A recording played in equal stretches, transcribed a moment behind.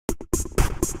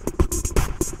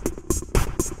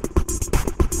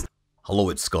Hello,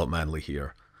 it's Scott Manley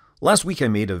here. Last week I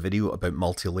made a video about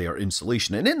multi-layer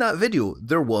insulation, and in that video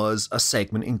there was a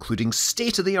segment including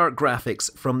state-of-the-art graphics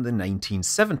from the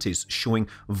 1970s showing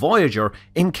Voyager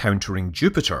encountering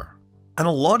Jupiter. And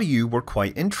a lot of you were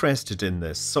quite interested in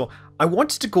this, so I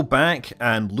wanted to go back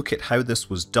and look at how this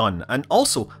was done, and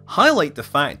also highlight the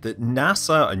fact that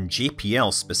NASA and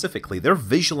JPL specifically, their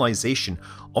visualization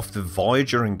of the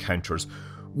Voyager encounters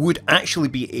would actually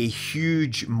be a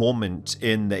huge moment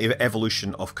in the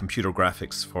evolution of computer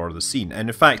graphics for the scene. And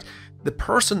in fact, the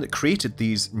person that created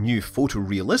these new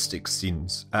photorealistic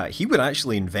scenes, he would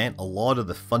actually invent a lot of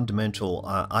the fundamental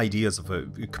ideas of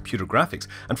computer graphics.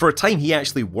 And for a time he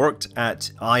actually worked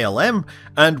at ILM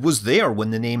and was there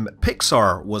when the name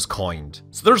Pixar was coined.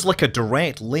 So there's like a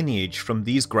direct lineage from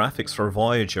these graphics for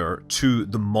Voyager to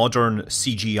the modern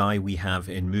CGI we have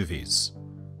in movies.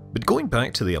 But going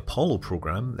back to the Apollo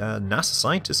program, NASA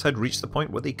scientists had reached the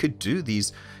point where they could do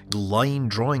these line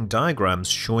drawing diagrams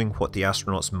showing what the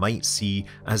astronauts might see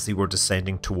as they were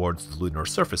descending towards the lunar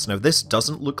surface. Now this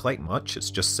doesn't look like much,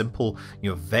 it's just simple,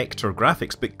 vector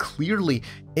graphics, but clearly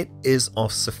it is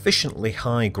of sufficiently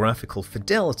high graphical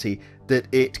fidelity that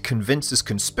it convinces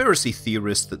conspiracy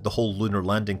theorists that the whole lunar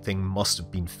landing thing must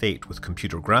have been faked with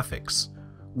computer graphics.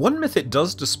 One myth it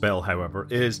does dispel, however,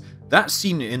 is that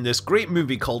scene in this great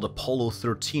movie called Apollo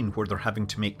 13 where they're having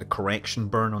to make the correction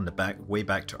burn on the way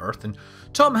back to Earth, and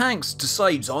Tom Hanks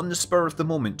decides on the spur of the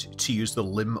moment to use the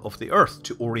limb of the Earth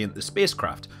to orient the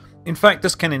spacecraft. In fact,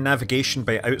 this kind of navigation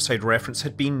by outside reference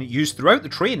had been used throughout the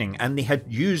training, and they had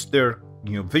used their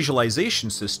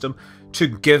visualization system to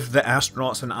give the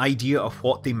astronauts an idea of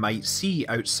what they might see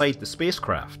outside the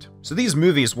spacecraft. So these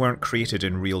movies weren't created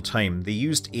in real time. They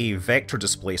used a vector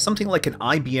display, something like an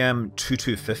IBM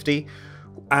 2250,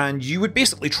 and you would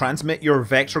basically transmit your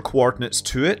vector coordinates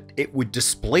to it, it would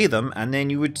display them, and then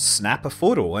you would snap a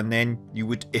photo, and then you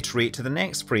would iterate to the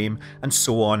next frame, and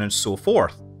so on and so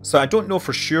forth. So I don't know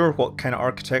for sure what kind of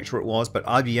architecture it was, but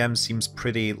IBM seems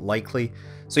pretty likely.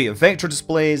 So yeah, vector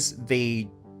displays, they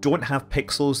don't have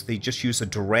pixels, they just use a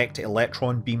direct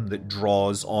electron beam that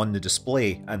draws on the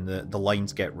display and the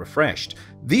lines get refreshed.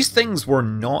 These things were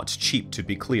not cheap, to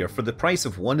be clear. For the price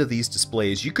of one of these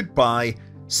displays, you could buy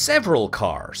several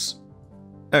cars.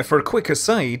 For a quick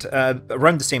aside,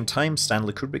 around the same time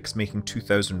Stanley Kubrick's making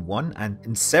 2001, and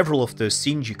in several of the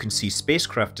scenes you can see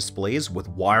spacecraft displays with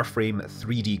wireframe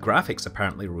 3D graphics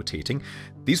apparently rotating.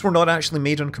 These were not actually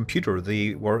made on computer,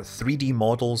 they were 3D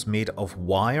models made of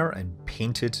wire and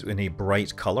painted in a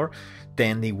bright colour.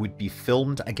 Then they would be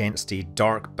filmed against a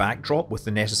dark backdrop with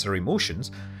the necessary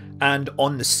motions, and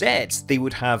on the sets they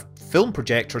would have film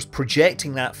projectors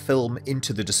projecting that film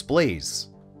into the displays.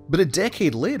 But a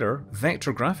decade later,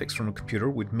 vector graphics from a computer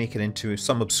would make it into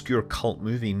some obscure cult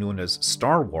movie known as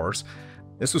Star Wars.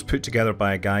 This was put together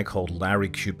by a guy called Larry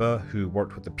Cuba, who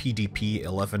worked with the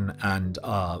PDP-11 and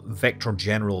Vector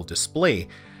General Display.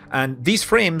 And these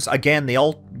frames, again, they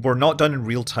all were not done in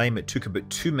real time. It took about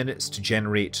 2 minutes to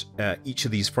generate each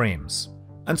of these frames.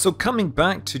 And so coming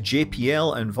back to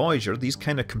JPL and Voyager, these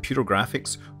kind of computer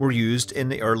graphics were used in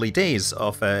the early days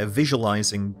of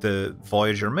visualizing the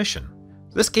Voyager mission.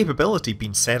 This capability had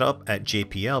been set up at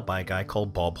JPL by a guy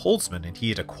called Bob Holzman, and he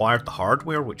had acquired the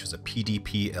hardware, which was a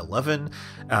PDP-11,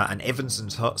 an Evans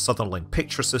and Sutherland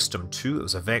picture system too. It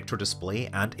was a vector display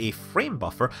and a frame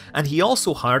buffer, and he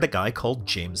also hired a guy called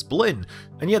James Blinn.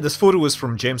 And yeah, this photo is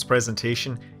from James'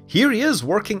 presentation. Here he is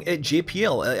working at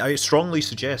JPL. I strongly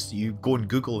suggest you go and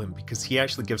Google him because he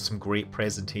actually gives some great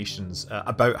presentations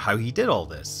about how he did all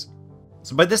this.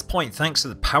 So by this point, thanks to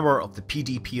the power of the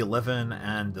PDP-11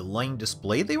 and the line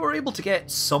display, they were able to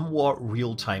get somewhat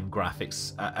real-time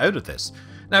graphics out of this.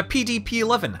 Now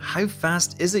PDP-11, how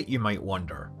fast is it, you might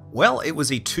wonder? Well, it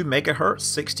was a 2 MHz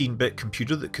 16-bit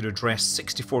computer that could address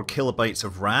 64 kilobytes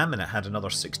of RAM, and it had another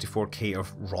 64K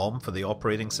of ROM for the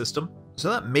operating system. So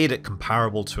that made it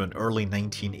comparable to an early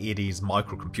 1980s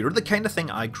microcomputer, the kind of thing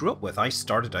I grew up with. I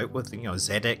started out with,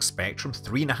 ZX Spectrum,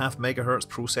 3.5 MHz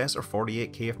processor,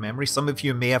 48K of memory. Some of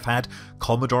you may have had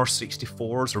Commodore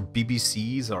 64s or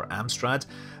BBCs or Amstrads.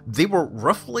 They were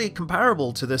roughly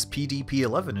comparable to this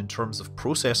PDP-11 in terms of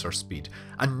processor speed,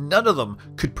 and none of them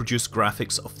could produce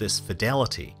graphics of this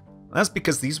fidelity. That's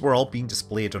because these were all being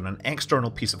displayed on an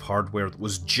external piece of hardware that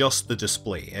was just the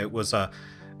display. It was a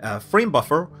frame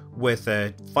buffer with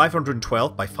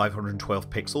 512 by 512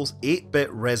 pixels,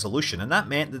 8-bit resolution, and that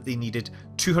meant that they needed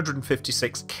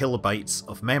 256 kilobytes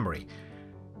of memory.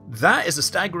 That is a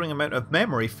staggering amount of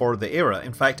memory for the era.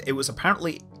 In fact, it was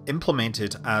apparently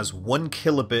implemented as 1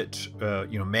 kilobit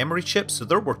memory chips, so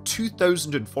there were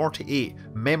 2048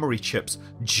 memory chips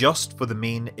just for the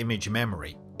main image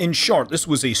memory. In short, this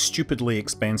was a stupidly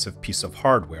expensive piece of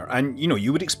hardware, and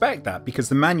you would expect that because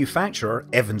the manufacturer,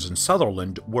 Evans and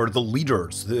Sutherland, were the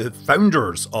leaders, the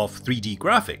founders of 3D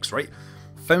graphics, right?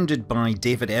 Founded by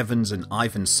David Evans and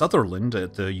Ivan Sutherland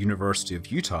at the University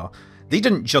of Utah, they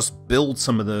didn't just build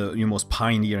some of the most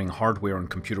pioneering hardware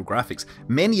and computer graphics.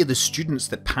 Many of the students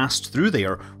that passed through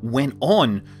there went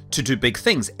on to do big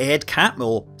things. Ed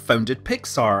Catmull founded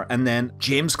Pixar, and then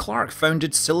James Clark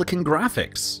founded Silicon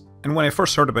Graphics. And when I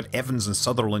first heard about Evans and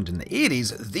Sutherland in the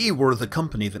 80s, they were the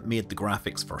company that made the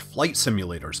graphics for flight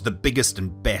simulators, the biggest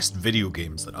and best video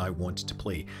games that I wanted to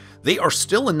play. They are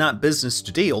still in that business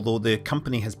today, although the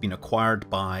company has been acquired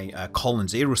by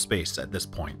Collins Aerospace at this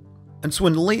point. And so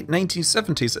in the late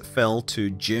 1970s it fell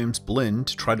to James Blinn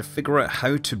to try to figure out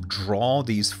how to draw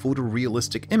these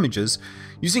photorealistic images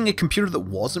using a computer that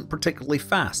wasn't particularly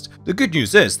fast. The good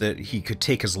news is that he could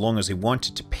take as long as he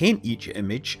wanted to paint each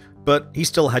image, but he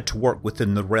still had to work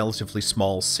within the relatively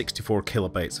small 64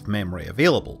 kilobytes of memory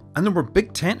available. And there were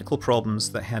big technical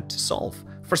problems that had to solve.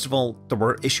 First of all, there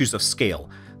were issues of scale.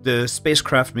 The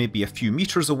spacecraft may be a few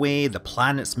meters away, the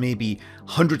planets may be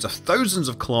hundreds of thousands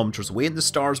of kilometers away, and the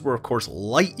stars were of course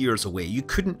light years away. You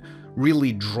couldn't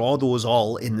really draw those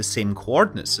all in the same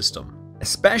coordinate system.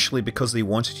 Especially because they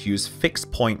wanted to use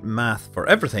fixed point math for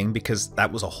everything, because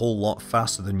that was a whole lot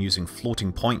faster than using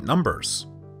floating point numbers.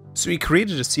 So he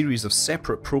created a series of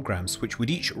separate programs which would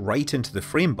each write into the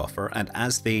frame buffer, and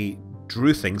as they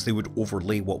drew things they would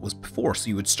overlay what was before. So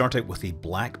you would start out with a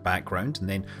black background and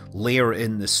then layer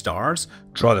in the stars,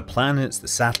 draw the planets, the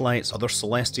satellites, other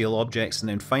celestial objects, and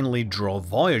then finally draw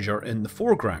Voyager in the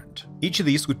foreground. Each of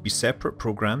these would be separate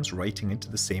programs writing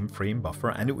into the same frame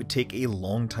buffer, and it would take a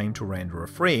long time to render a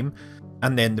frame,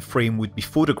 and then the frame would be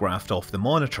photographed off the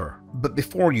monitor. But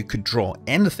before you could draw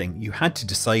anything, you had to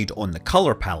decide on the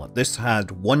color palette. This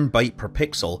had 1 byte per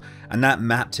pixel, and that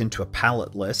mapped into a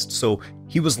palette list, so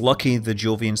he was lucky the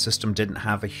Jovian system didn't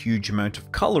have a huge amount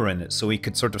of color in it, so he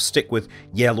could sort of stick with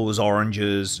yellows,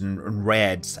 oranges, and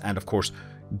reds, and of course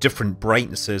different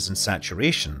brightnesses and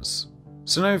saturations.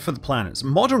 So now for the planets.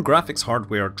 Modern graphics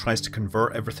hardware tries to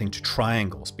convert everything to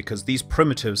triangles because these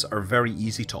primitives are very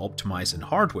easy to optimize in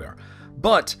hardware.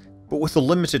 But with the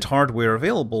limited hardware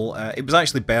available, it was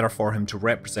actually better for him to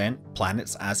represent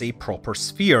planets as a proper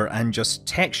sphere and just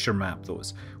texture map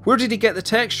those. Where did he get the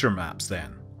texture maps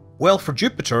then? Well, for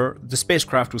Jupiter, the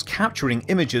spacecraft was capturing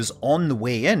images on the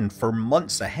way in for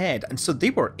months ahead, and so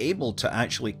they were able to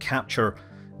actually capture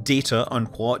data on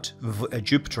what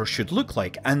Jupiter should look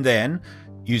like, and then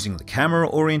using the camera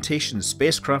orientation, the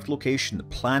spacecraft location, the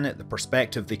planet, the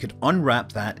perspective, they could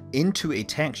unwrap that into a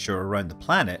texture around the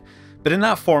planet. But in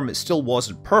that form it still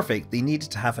wasn't perfect. They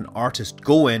needed to have an artist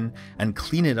go in and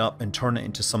clean it up and turn it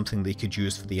into something they could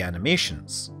use for the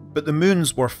animations. But the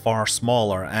moons were far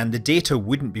smaller and the data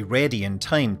wouldn't be ready in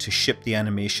time to ship the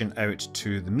animation out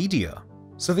to the media.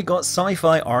 So they got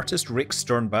sci-fi artist Rick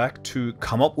Sternbach to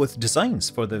come up with designs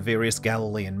for the various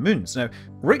Galilean moons. Now,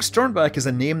 Rick Sternbach is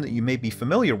a name that you may be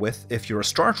familiar with if you're a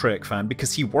Star Trek fan,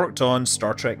 because he worked on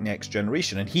Star Trek Next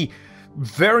Generation and he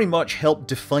very much helped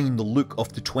define the look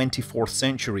of the 24th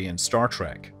century in Star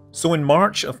Trek. So in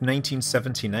March of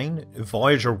 1979,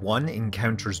 Voyager 1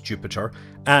 encounters Jupiter,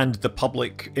 and the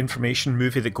public information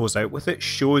movie that goes out with it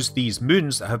shows these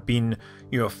moons that have been,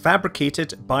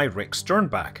 fabricated by Rick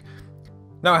Sternbach.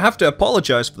 Now I have to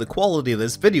apologise for the quality of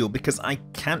this video because I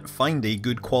can't find a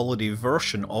good quality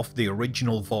version of the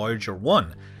original Voyager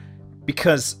 1.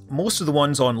 Because most of the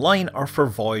ones online are for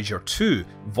Voyager 2.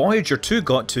 Voyager 2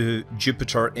 got to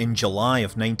Jupiter in July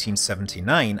of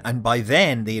 1979, and by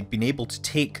then they had been able to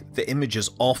take the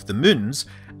images off the moons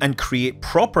and create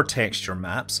proper texture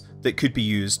maps that could be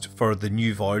used for the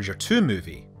new Voyager 2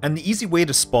 movie. And the easy way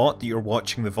to spot that you're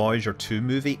watching the Voyager 2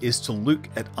 movie is to look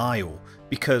at Io,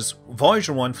 because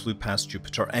Voyager 1 flew past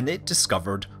Jupiter and it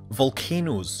discovered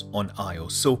volcanoes on Io.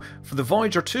 So for the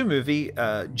Voyager 2 movie,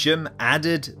 Jim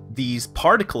added these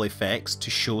particle effects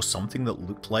to show something that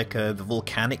looked like the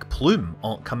volcanic plume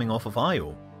coming off of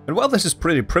Io. And while this is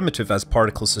pretty primitive as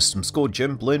particle systems go,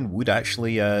 Jim Blinn would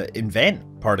actually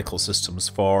invent particle systems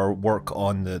for work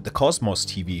on the Cosmos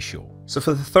TV show. So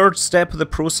for the third step of the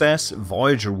process,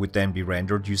 Voyager would then be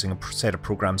rendered using a set of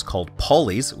programs called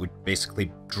polys. It would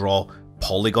basically draw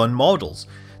polygon models.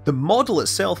 The model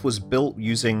itself was built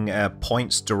using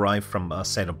points derived from a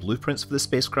set of blueprints for the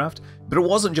spacecraft, but it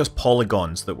wasn't just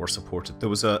polygons that were supported. There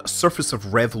was a surface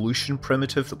of revolution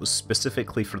primitive that was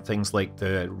specifically for things like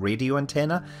the radio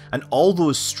antenna, and all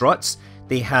those struts,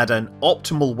 they had an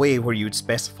optimal way where you would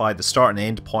specify the start and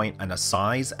end point and a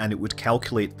size, and it would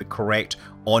calculate the correct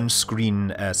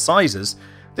on-screen sizes.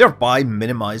 thereby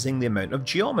minimizing the amount of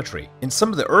geometry. In some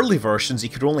of the early versions, you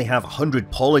could only have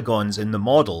 100 polygons in the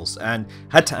models and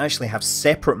had to actually have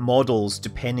separate models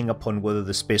depending upon whether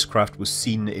the spacecraft was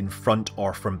seen in front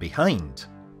or from behind.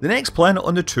 The next planet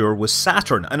on the tour was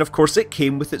Saturn, and of course it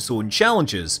came with its own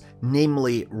challenges,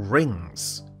 namely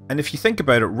rings. And if you think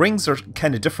about it, rings are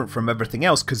kind of different from everything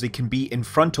else because they can be in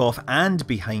front of and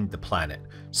behind the planet.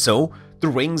 So the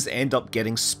rings end up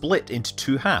getting split into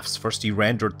two halves. First he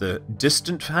rendered the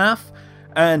distant half,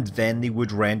 and then they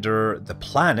would render the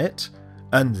planet,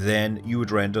 and then you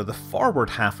would render the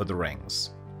forward half of the rings.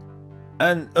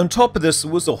 And on top of this,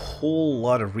 there was a whole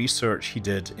lot of research he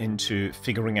did into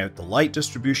figuring out the light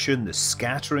distribution, the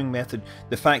scattering method,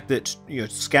 the fact that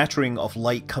scattering of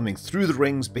light coming through the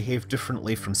rings behaved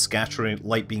differently from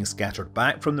light being scattered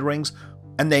back from the rings,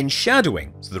 and then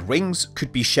shadowing. So the rings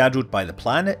could be shadowed by the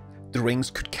planet, the rings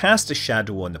could cast a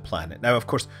shadow on the planet. Now, of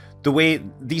course, the way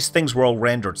these things were all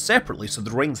rendered separately, so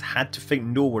the rings had to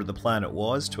know where the planet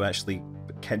was to actually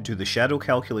do the shadow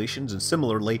calculations, and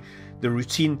similarly, the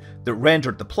routine that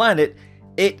rendered the planet,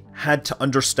 it had to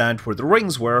understand where the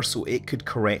rings were so it could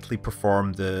correctly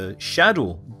perform the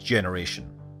shadow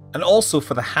generation. And also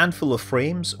for the handful of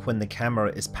frames when the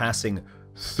camera is passing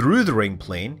through the ring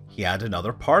plane, he had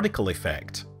another particle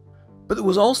effect. But there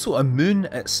was also a moon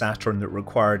at Saturn that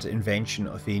required invention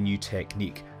of a new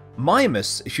technique.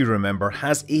 Mimas, if you remember,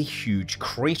 has a huge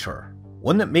crater.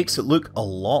 One that makes it look a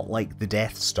lot like the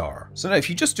Death Star. So now if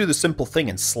you just do the simple thing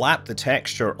and slap the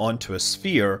texture onto a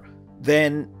sphere,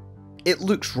 then it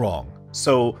looks wrong.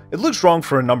 So it looks wrong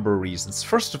for a number of reasons.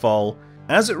 First of all,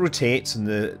 as it rotates and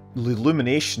the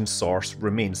illumination source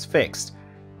remains fixed,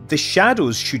 the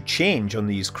shadows should change on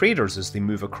these craters as they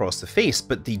move across the face,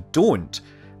 but they don't.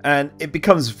 And it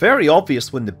becomes very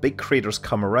obvious when the big craters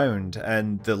come around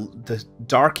and the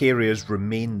dark areas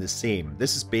remain the same.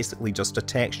 This is basically just a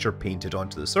texture painted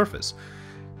onto the surface.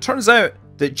 Turns out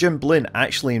that Jim Blinn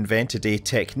actually invented a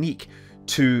technique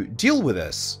to deal with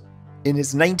this. In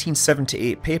his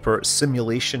 1978 paper,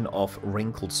 Simulation of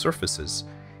Wrinkled Surfaces,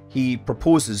 he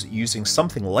proposes using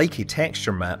something like a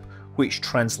texture map which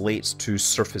translates to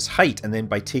surface height, and then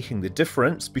by taking the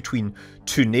difference between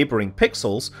two neighbouring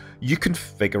pixels, you can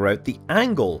figure out the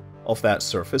angle of that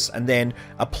surface and then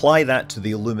apply that to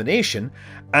the illumination,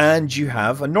 and you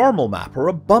have a normal map or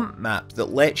a bump map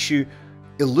that lets you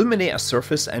illuminate a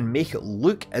surface and make it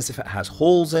look as if it has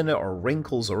holes in it or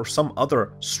wrinkles or some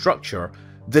other structure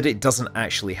that it doesn't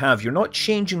actually have. You're not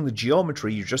changing the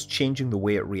geometry, you're just changing the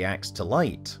way it reacts to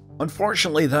light.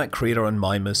 Unfortunately, that crater on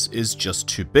Mimas is just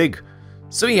too big,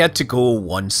 so he had to go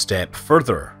one step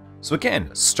further. So again,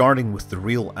 starting with the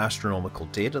real astronomical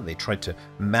data, they tried to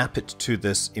map it to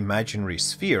this imaginary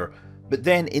sphere, but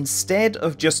then instead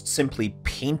of just simply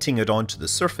painting it onto the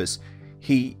surface,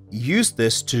 he used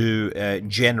this to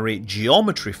generate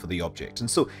geometry for the object. And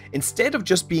so instead of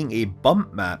just being a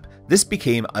bump map, this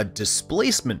became a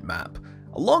displacement map,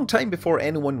 a long time before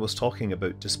anyone was talking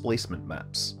about displacement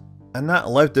maps. And that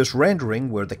allowed this rendering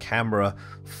where the camera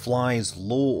flies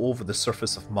low over the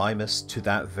surface of Mimas to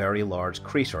that very large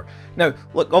crater. Now,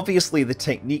 look, obviously the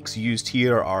techniques used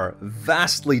here are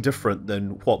vastly different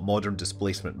than what modern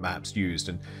displacement maps used,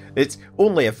 and it's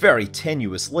only a very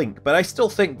tenuous link, but I still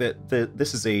think that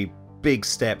this is a big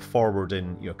step forward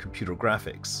in computer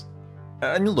graphics.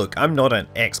 And look, I'm not an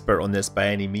expert on this by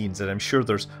any means, and I'm sure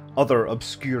there's other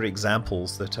obscure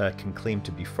examples that can claim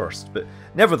to be first, but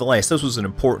nevertheless, this was an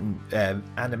important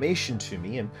animation to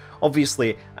me, and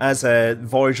obviously, as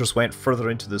Voyagers went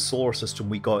further into the solar system,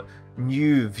 we got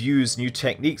new views, new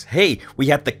techniques. Hey, we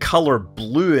had the color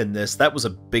blue in this. That was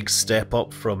a big step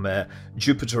up from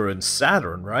Jupiter and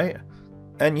Saturn, right?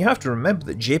 And you have to remember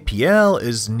that JPL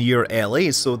is near LA,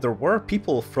 so there were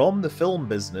people from the film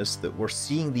business that were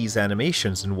seeing these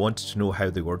animations and wanted to know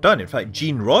how they were done. In fact,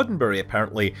 Gene Roddenberry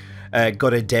apparently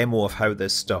got a demo of how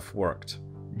this stuff worked.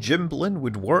 Jim Blinn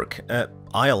would work at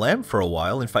ILM for a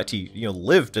while. In fact, he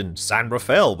lived in San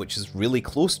Rafael, which is really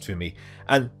close to me.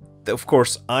 And of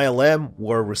course, ILM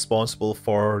were responsible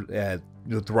for the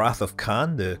Wrath of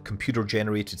Khan, the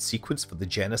computer-generated sequence for the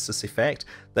Genesis effect,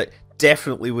 that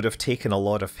definitely would have taken a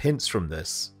lot of hints from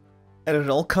this. And it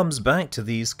all comes back to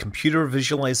these computer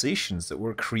visualizations that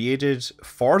were created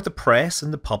for the press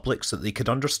and the public so that they could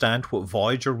understand what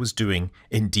Voyager was doing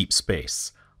in deep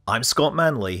space. I'm Scott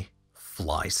Manley.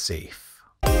 Fly safe.